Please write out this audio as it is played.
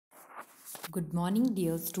Good morning,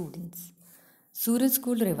 dear students. Suraj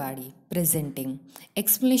School Rewari presenting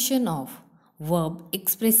explanation of verb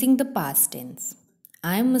expressing the past tense.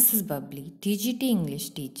 I am Mrs. Babli, TGT English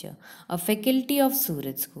teacher, a faculty of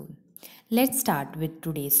Suraj School. Let's start with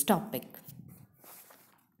today's topic.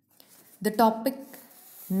 The topic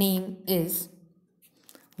name is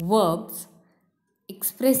verbs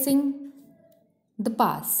expressing the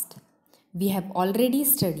past. We have already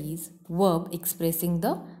studied verb expressing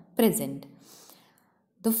the present.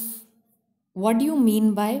 What do you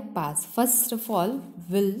mean by past? First of all,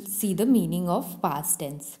 we'll see the meaning of past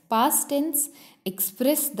tense. Past tense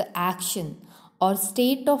express the action or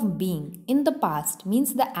state of being in the past,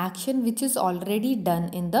 means the action which is already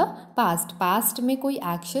done in the past. Past में कोई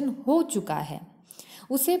action हो चुका है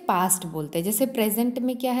उसे past बोलते हैं. जैसे present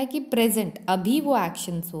में क्या है कि प्रेजेंट अभी वो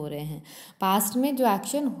एक्शंस हो रहे हैं, पास्ट में जो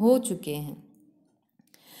एक्शन हो चुके हैं.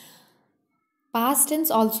 Past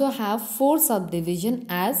tense also have 4 sub division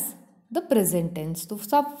as the present tense. तो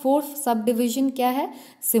सब 4 सब डिविजन क्या है?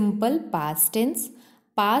 Simple past tense,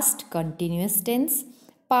 past continuous tense,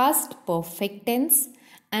 past perfect tense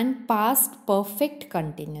and past perfect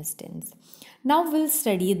continuous tense. Now will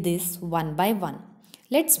study this one by one.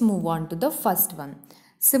 Let's move on to the first one.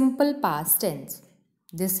 Simple past tense.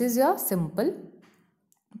 This is your simple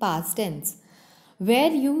past tense.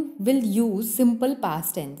 Where you will use simple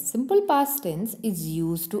past tense. Simple past tense is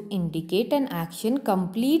used to indicate an action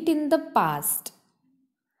complete in the past.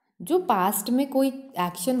 जो past में कोई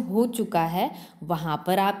action हो चुका है वहाँ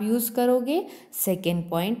पर आप use करोगे. सेकेंड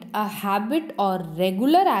पॉइंट, अ हैबिट और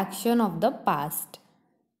regular action of the past.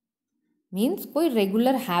 Means कोई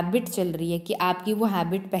रेगुलर हैबिट चल रही है कि आपकी वो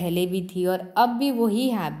हैबिट पहले भी थी और अब भी वही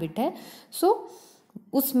हैबिट है, सो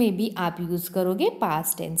उसमें भी आप यूज़ करोगे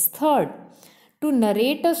past tense. Third, to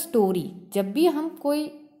narrate a story. जब भी हम कोई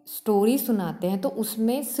स्टोरी सुनाते हैं तो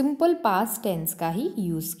उसमें सिंपल पास्ट टेंस का ही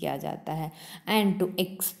यूज़ किया जाता है. And to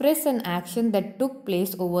express an action that took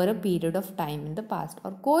place over a period of time in the past.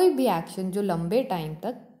 और कोई भी एक्शन जो लंबे टाइम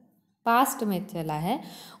तक पास्ट में चला है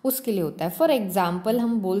उसके लिए होता है. फॉर एग्जाम्पल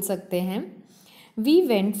हम बोल सकते हैं, we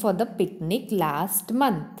went for the picnic last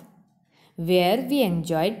month where we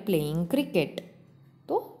enjoyed playing cricket.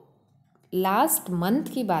 तो लास्ट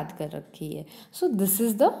मंथ की बात कर रखी है, so this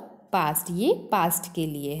is the past. ये पास्ट के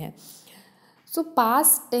लिए है. सो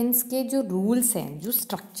पास्ट टेंस के जो रूल्स हैं, जो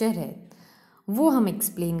स्ट्रक्चर है, वो हम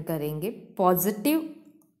एक्सप्लेन करेंगे. पॉजिटिव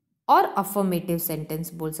और अफर्मेटिव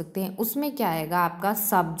सेंटेंस बोल सकते हैं. उसमें क्या आएगा आपका?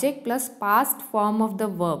 Subject plus past form of the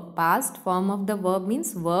verb. Past form of the verb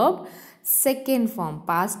means verb second form.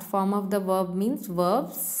 Past form of the verb means verb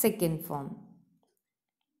second form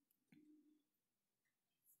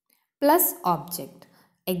plus object.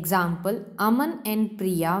 Example, Aman and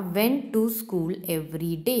Priya went to school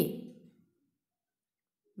every day.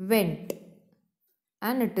 Went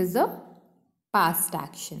and it is a past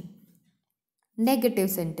action. Negative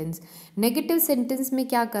sentence. Negative sentence में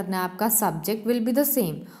क्या करना है आपका? Subject will be the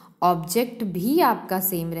same, object भी आपका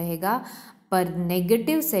same रहेगा, पर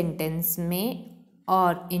negative sentence में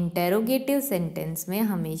और इंटेरोगेटिव सेंटेंस में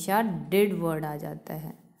हमेशा डिड वर्ड आ जाता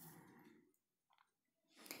है.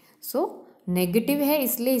 सो नेगेटिव है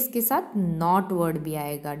इसलिए इसके साथ नॉट वर्ड भी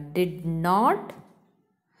आएगा. Did not.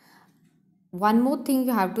 One more thing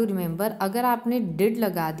you have to remember, अगर आपने डिड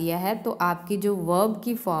लगा दिया है तो आपकी जो वर्ब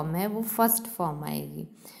की फॉर्म है वो फर्स्ट फॉर्म आएगी.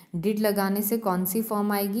 डिड लगाने से कौन सी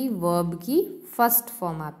फॉर्म आएगी? वर्ब की फर्स्ट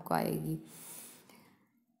फॉर्म आपको आएगी.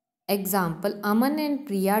 Example, Aman and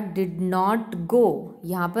Priya did not go.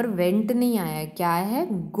 यहाँ पर वेंट नहीं आया, क्या है?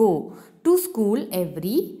 Go to school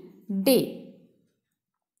every day.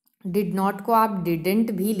 Did not को आप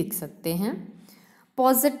डिडेंट भी लिख सकते हैं.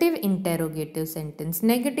 Positive interrogative sentence.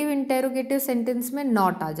 Negative interrogative sentence में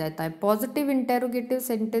नॉट आ जाता है, पॉजिटिव इंटेरोगेटिव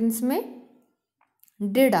सेंटेंस में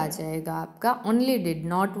डिड आ जाएगा आपका. ओनली डिड,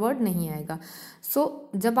 नॉट वर्ड नहीं आएगा.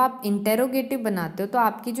 सो जब आप इंटेरोगेटिव बनाते हो तो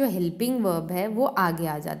आपकी जो हेल्पिंग वर्ब है वो आगे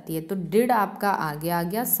आ जाती है. तो डिड आपका आगे आ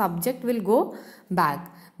गया, subject will go back.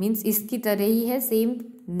 Means इसकी तरह ही है सेम.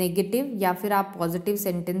 नेगेटिव या फिर आप पॉजिटिव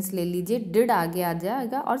सेंटेंस ले लीजिए, डिड आगे आ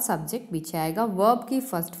जाएगा और सब्जेक्ट पीछे आएगा. वर्ब की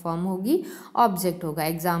फर्स्ट फॉर्म होगी, ऑब्जेक्ट होगा.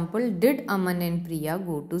 Example, did Aman and Priya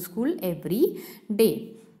go to school every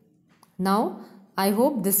day. Now I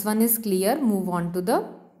hope this one is clear. Move on to the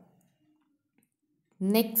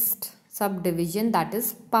next subdivision, that is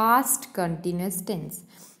past continuous tense.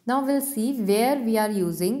 Now we'll see where we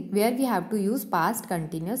have to use past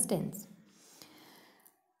continuous tense.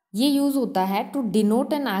 ये use होता है to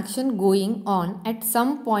denote an action going on at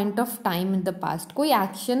some point of time in the past. कोई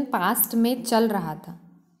action past में चल रहा था,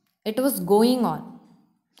 it was going on.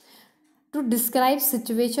 To describe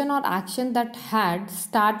situation or action that had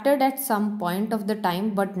started at some point of the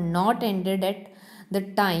time but not ended at the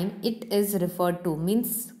time it is referred to,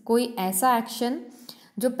 means कोई ऐसा action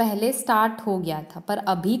जो पहले start हो गया था पर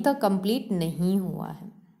अभी तक कंप्लीट नहीं हुआ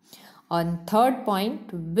है. On third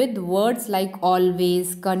point, with words like always,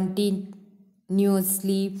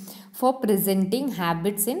 continuously for presenting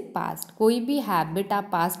habits in past. कोई भी हैबिट आप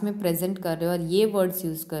पास्ट में प्रेजेंट कर रहे हो और ये वर्ड्स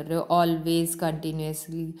यूज़ कर रहे हो ऑलवेज,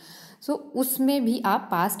 कंटिन्यूसली, सो उसमें भी आप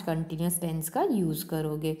पास्ट कंटिन्यूस टेंस का यूज़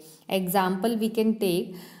करोगे. Example we can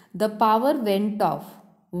take the power went of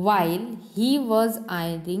while he was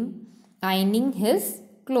ironing his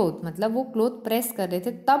cloth, मतलब वो क्लोथ प्रेस कर रहे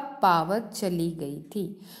थे तब पावर चली गई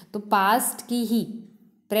थी. तो पास्ट की ही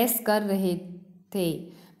प्रेस कर रहे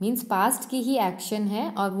थे मीन्स पास्ट की ही एक्शन है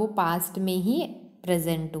और वो पास्ट में ही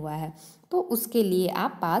प्रेजेंट हुआ है, तो उसके लिए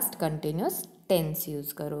आप पास्ट कंटिन्यूस टेंस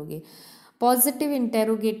यूज़ करोगे. पॉजिटिव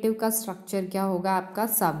इंटेरोगेटिव का स्ट्रक्चर क्या होगा आपका?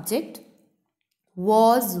 सब्जेक्ट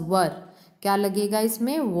वॉज वर, क्या लगेगा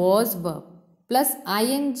इसमें? Was verb plus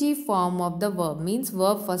ING form of the verb, means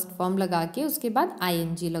verb first form लगा के उसके बाद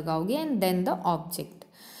आईएनजी लगाओगे and then the object.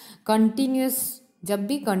 Continuous, जब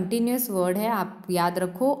भी कंटिन्यूस वर्ड है आप याद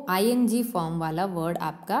रखो आईएनजी फॉर्म वाला वर्ड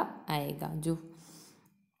आपका आएगा. जो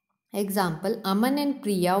example Aman and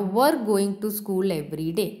Priya were going to school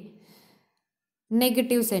every day.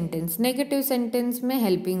 Negative sentence, negative sentence में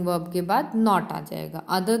हेल्पिंग वर्ब के बाद नॉट आ जाएगा,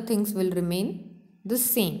 other things will remain the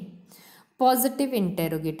same. Positive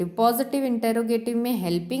interrogative, positive interrogative में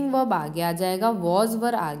हेल्पिंग वर्ब आगे आ जाएगा, वॉज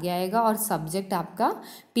वर आगे आएगा और सब्जेक्ट आपका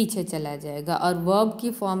पीछे चला जाएगा और वर्ब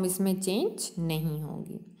की फॉर्म इसमें चेंज नहीं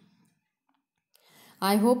होगी.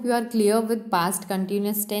 I hope you are clear with past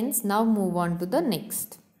continuous tense. Now move on to the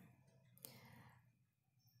next.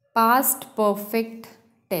 Past perfect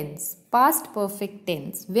tense. Past perfect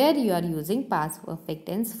tense, where you are using past perfect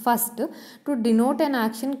tense first to denote an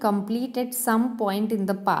action complete at some point in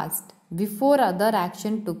the past before other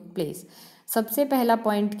action took place. सबसे पहला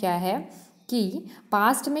point क्या है कि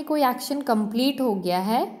past में कोई action complete हो गया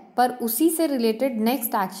है पर उसी से रिलेटेड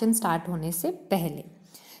नेक्स्ट एक्शन स्टार्ट होने से पहले.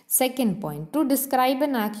 Second point, to describe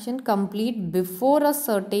an action complete before a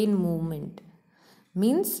certain movement,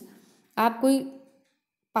 means आप कोई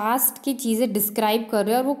पास्ट की चीज़ें डिस्क्राइब कर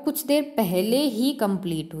रहे हो और वो कुछ देर पहले ही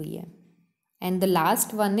कंप्लीट हुई है. And the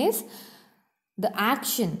last one is the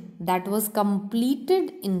action that was completed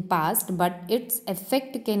in past but its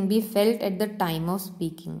effect can be felt at the time of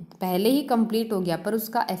speaking. पहले ही कंप्लीट हो गया पर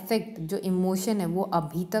उसका इफेक्ट जो इमोशन है वो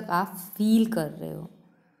अभी तक आप फील कर रहे हो.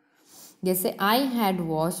 जैसे I had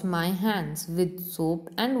wash my hands with soap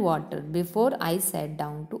and water before I sat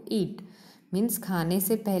down to eat, means खाने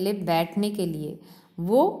से पहले बैठने के लिए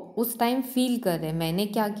वो उस टाइम फील कर रहे हैं मैंने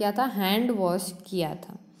क्या किया था, हैंड वॉश किया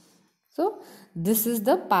था. So this is the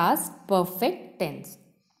past perfect tense.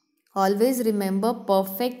 Always remember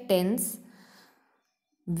perfect tense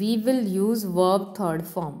we will use verb third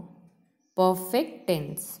form, perfect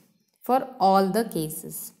tense for all the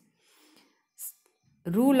cases.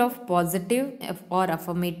 Rule of positive और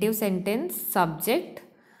affirmative sentence, subject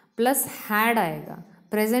plus had आएगा.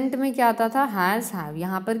 Present में क्या आता था, has have,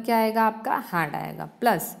 यहाँ पर क्या आएगा आपका, हैड आएगा,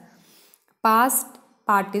 plus past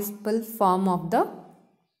participle form of the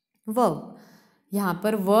verb, यहाँ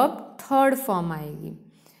पर वर्ब थर्ड फॉर्म आएगी,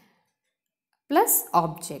 plus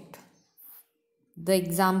object. The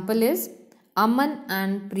example is Aman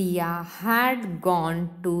and Priya had gone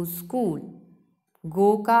to school.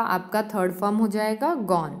 गो का आपका थर्ड फॉर्म हो जाएगा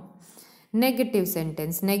gone. Negative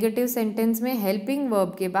sentence, negative sentence में हेल्पिंग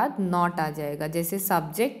वर्ब के बाद नॉट आ जाएगा, जैसे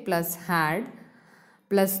subject plus had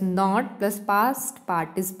plus not plus past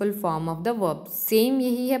participle form of the verb. Same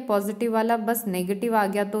यही है पॉजिटिव वाला, बस नेगेटिव आ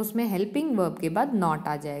गया तो उसमें हेल्पिंग वर्ब के बाद नॉट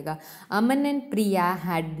आ जाएगा. अमन and Priya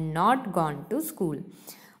had not gone to school.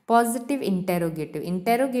 Positive interrogative,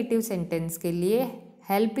 interrogative sentence के लिए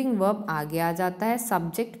हेल्पिंग वर्ब आगे आ जाता है,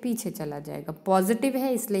 सब्जेक्ट पीछे चला जाएगा. पॉजिटिव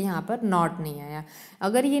है इसलिए यहाँ पर नॉट नहीं आया,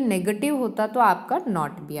 अगर ये नेगेटिव होता तो आपका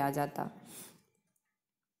नॉट भी आ जाता.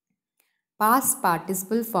 Past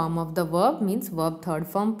participle form of the verb means verb third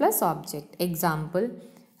form plus object. Example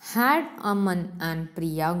had Aman and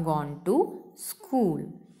Priya gone to school.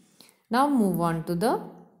 Now move on to the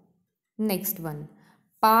next one.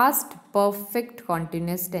 Past perfect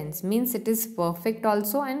continuous tense means it is perfect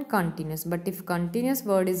also and continuous, but if continuous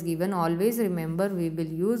word is given always remember we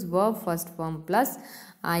will use verb first form plus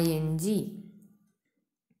ing.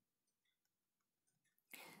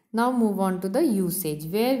 Now move on to the usage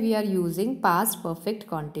where we are using past perfect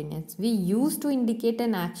continuous. We use to indicate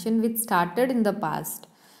an action which started in the past,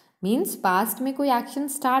 means past में कोई action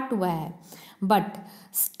start हुआ है but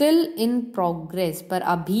still in progress, पर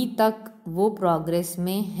अभी तक वो progress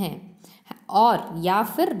में हैं, और या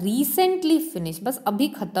फिर रिसेंटली फिनिश, बस अभी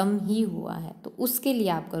ख़त्म ही हुआ है, तो उसके लिए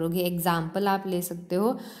आप करोगे। एग्जाम्पल आप ले सकते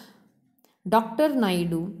हो, doctor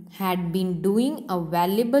Naidu had been doing a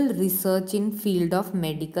valuable research in field of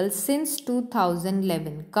medical since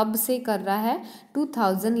 2011। कब से कर रहा है?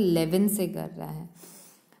 2011 से कर रहा है।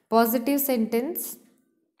 Positive sentence,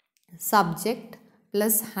 subject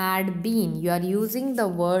plus had been, you are using the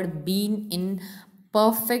word been in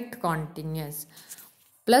perfect continuous,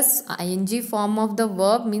 plus ing form of the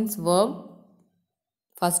verb means verb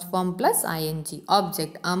first form plus ing.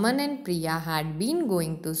 Object, Aman and Priya had been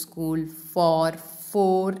going to school for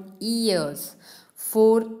 4 years.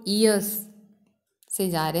 4 years से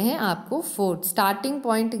जा रहे हैं, आपको 4 starting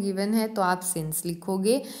point given है तो आप since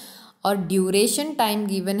लिखोगे, और ड्यूरेशन टाइम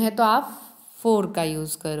गिवन है तो आप 4 का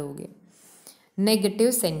यूज़ करोगे।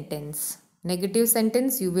 Negative sentence. Negative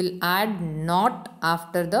sentence, you will add not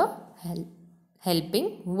after the helping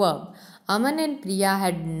verb. Aman and Priya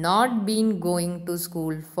had not been going to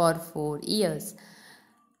school for 4 years.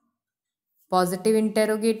 Positive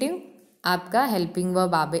interrogative, आपका helping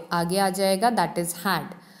verb आगे आ जाएगा, that is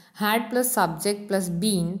had. Had plus subject plus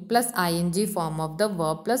been plus ing form of the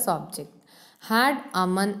verb plus object. Had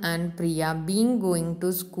Aman and Priya been going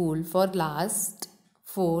to school for last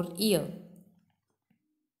 4 years?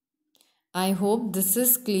 I hope this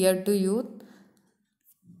is clear to you.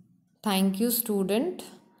 Thank you, student.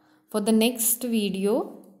 For the next video,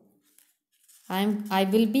 I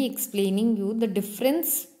will be explaining you the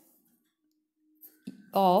difference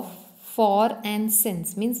of for and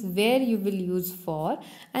since, means where you will use for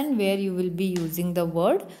and where you will be using the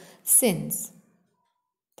word since.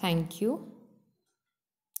 Thank you.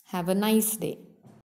 Have a nice day.